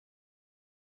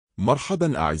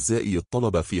مرحبا أعزائي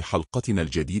الطلبة في حلقتنا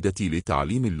الجديدة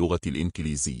لتعليم اللغة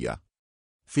الإنجليزية.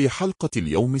 في حلقة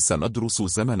اليوم سندرس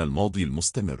زمن الماضي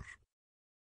المستمر.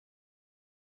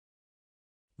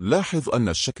 لاحظ أن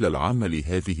الشكل العام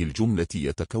لهذه الجملة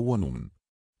يتكون من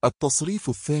التصريف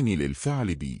الثاني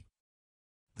للفعل ب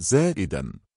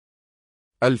زائدا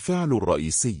الفعل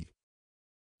الرئيسي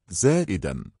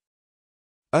زائدا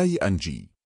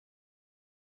ing.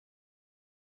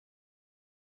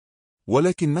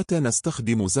 ولكن متى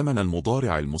نستخدم زمن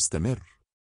المضارع المستمر؟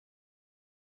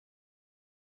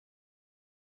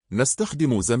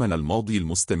 نستخدم زمن الماضي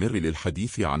المستمر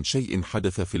للحديث عن شيء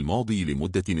حدث في الماضي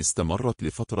لمدة استمرت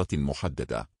لفترة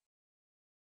محددة.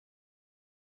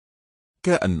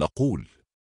 كأن نقول: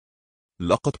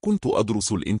 لقد كنت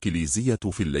أدرس الإنجليزية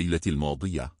في الليلة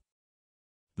الماضية.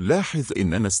 لاحظ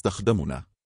إننا استخدمنا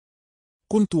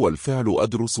كنت والفعل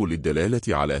أدرس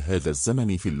للدلالة على هذا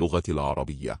الزمن في اللغة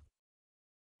العربية.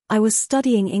 I was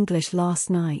studying English last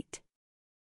night.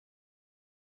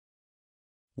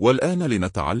 والآن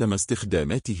لنتعلم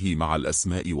استخداماته مع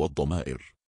الأسماء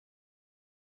والضمائر.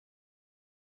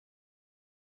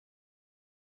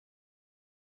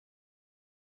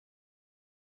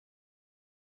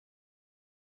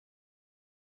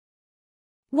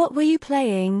 What were you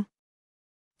playing?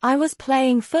 I was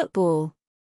playing football.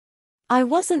 I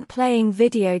wasn't playing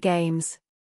video games.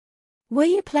 Were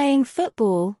you playing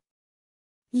football?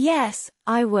 Yes,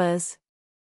 I was.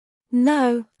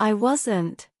 No, I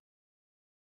wasn't.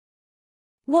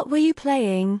 What were you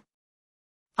playing?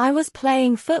 I was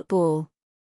playing football.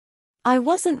 I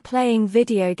wasn't playing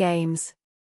video games.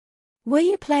 Were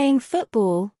you playing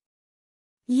football?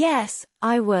 Yes,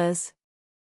 I was.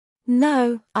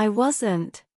 No, I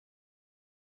wasn't.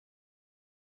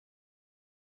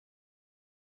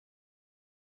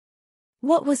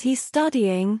 What was he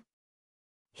studying?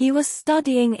 He was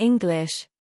studying English.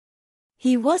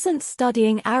 He wasn't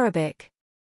studying Arabic.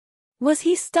 Was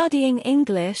he studying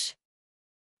English?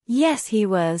 Yes, he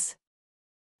was.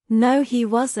 No, he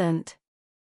wasn't.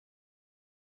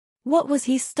 What was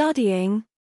he studying?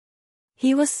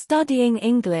 He was studying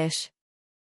English.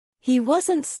 He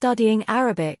wasn't studying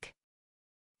Arabic.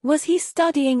 Was he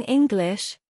studying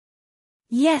English?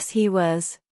 Yes, he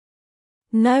was.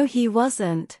 No, he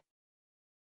wasn't.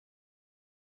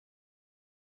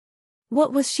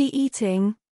 What was she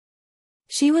eating?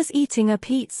 She was eating a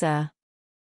pizza.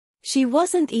 She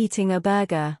wasn't eating a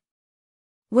burger.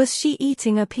 Was she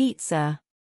eating a pizza?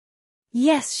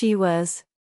 Yes, she was.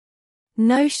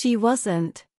 No, she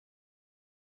wasn't.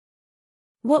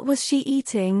 What was she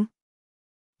eating?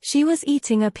 She was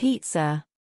eating a pizza.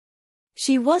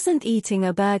 She wasn't eating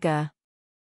a burger.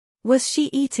 Was she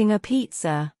eating a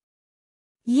pizza?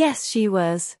 Yes, she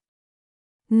was.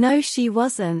 No, she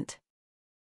wasn't.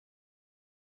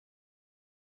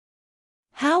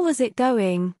 How was it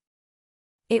going?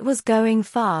 It was going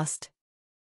fast.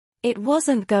 It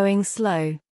wasn't going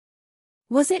slow.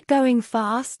 Was it going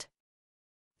fast?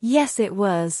 Yes, it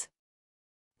was.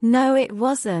 No, it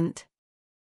wasn't.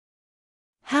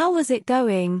 How was it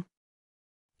going?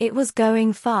 It was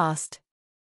going fast.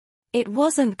 It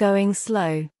wasn't going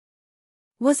slow.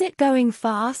 Was it going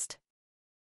fast?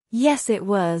 Yes, it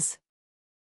was.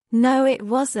 No, it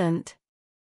wasn't.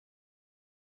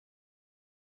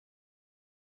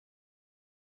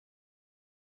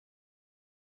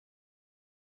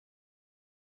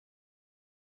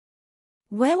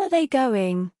 Where were they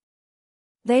going?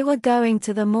 They were going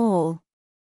to the mall.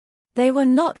 They were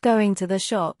not going to the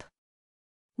shop.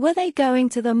 Were they going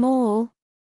to the mall?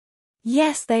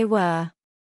 Yes, they were.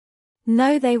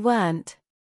 No, they weren't.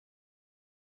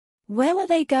 Where were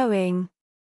they going?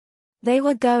 They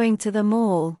were going to the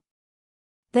mall.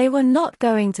 They were not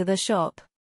going to the shop.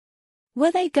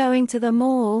 Were they going to the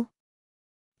mall?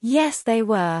 Yes, they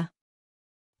were.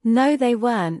 No, they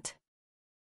weren't.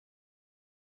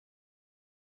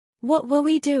 What were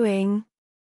we doing?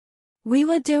 We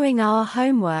were doing our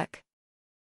homework.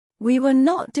 We were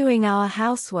not doing our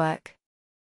housework.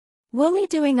 Were we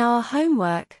doing our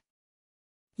homework?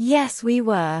 Yes, we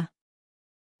were.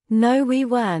 No, we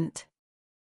weren't.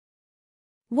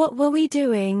 What were we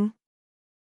doing?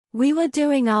 We were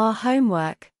doing our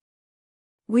homework.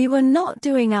 We were not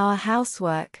doing our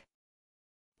housework.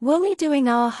 Were we doing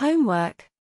our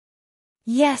homework?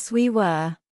 Yes, we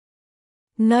were.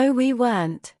 No, we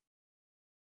weren't.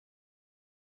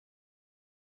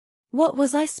 What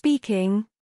was I speaking?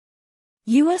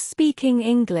 You were speaking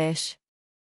English.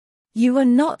 You were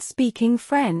not speaking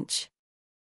French.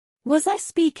 Was I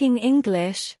speaking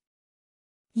English?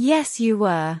 Yes, you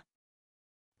were.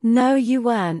 No, you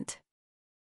weren't.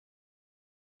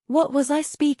 What was I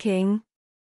speaking?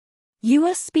 You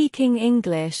were speaking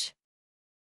English.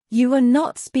 You were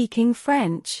not speaking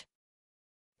French.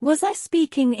 Was I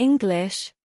speaking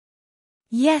English?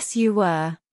 Yes, you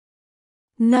were.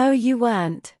 No, you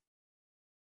weren't.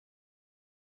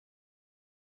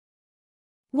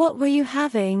 What were you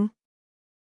having?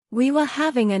 We were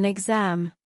having an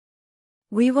exam.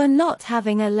 We were not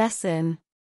having a lesson.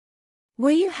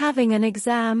 Were you having an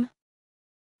exam?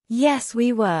 Yes,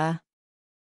 we were.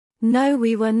 No,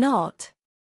 we were not.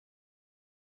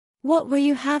 What were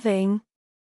you having?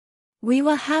 We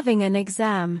were having an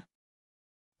exam.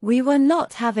 We were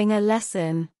not having a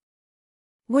lesson.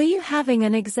 Were you having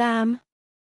an exam?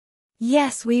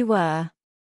 Yes, we were.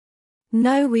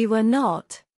 No, we were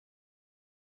not.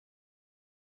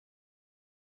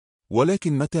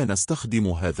 ولكن متى نستخدم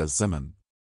هذا الزمن؟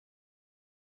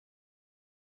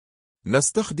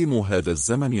 نستخدم هذا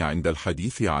الزمن عند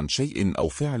الحديث عن شيء أو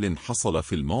فعل حصل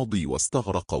في الماضي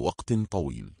واستغرق وقت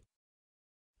طويل،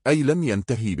 أي لم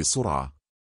ينتهي بسرعة.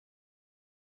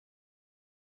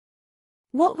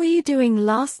 What were you doing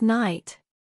last night?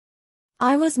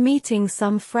 I was meeting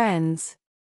some friends.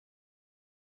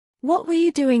 What were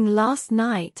you doing last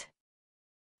night?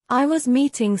 I was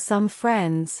meeting some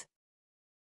friends.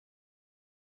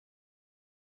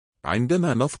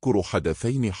 عندما نذكر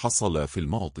حدثين حصلا في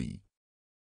الماضي،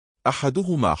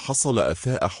 أحدهما حصل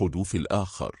أثناء حدوث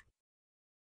الآخر.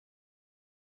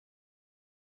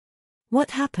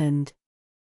 What happened?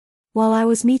 While I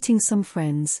was meeting some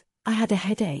friends, I had a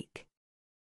headache.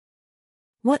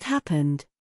 What happened?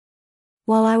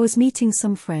 While I was meeting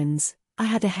some friends, I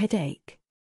had a headache.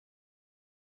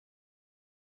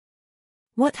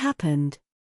 What happened?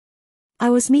 I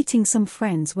was meeting some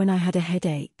friends when I had a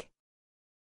headache.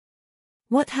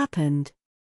 What happened?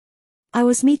 I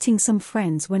was meeting some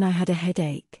friends when I had a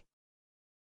headache.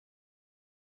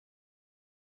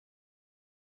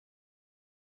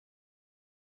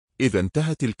 إذا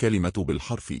انتهت الكلمة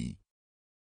بالحرف إي،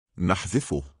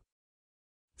 نحذفه،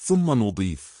 ثم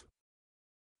نضيف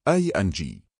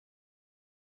ing.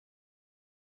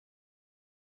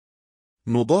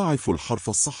 نضاعف الحرف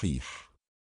الصحيح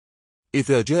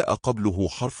إذا جاء قبله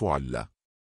حرف علة.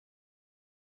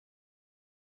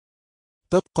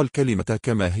 تبقى الكلمة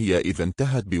كما هي إذا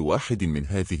انتهت بواحد من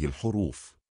هذه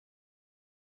الحروف.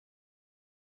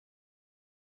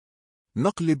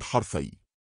 نقلب حرفي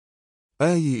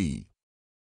آي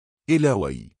إلى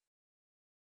وي.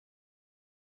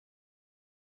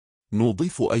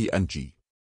 نضيف ing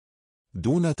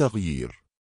دون تغيير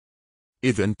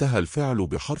إذا انتهى الفعل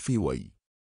بحرف وي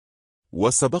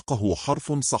وسبقه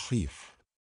حرف صحيح.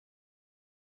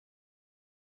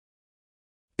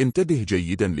 انتبه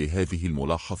جيدا لهذه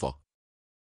الملاحظة.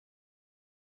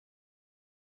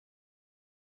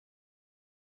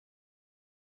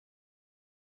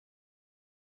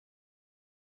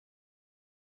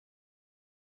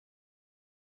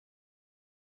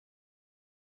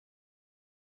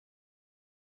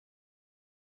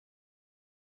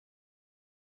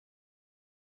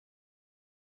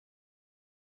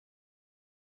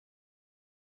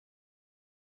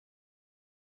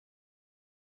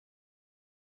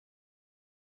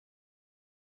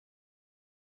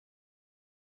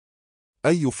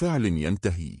 أي فعل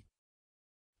ينتهي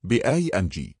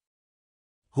ing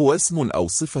هو اسم أو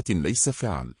صفة ليس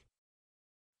فعل،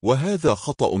 وهذا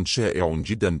خطأ شائع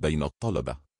جدا بين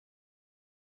الطلبة.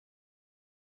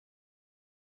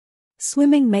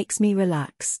 Swimming makes me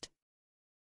relaxed.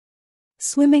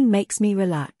 Swimming makes me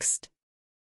relaxed.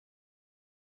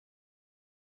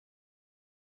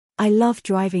 I love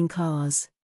driving cars.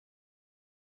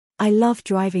 I love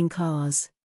driving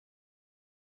cars.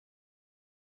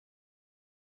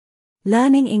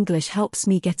 Learning English helps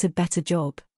me get a better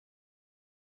job.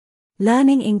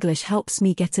 Learning English helps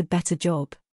me get a better job.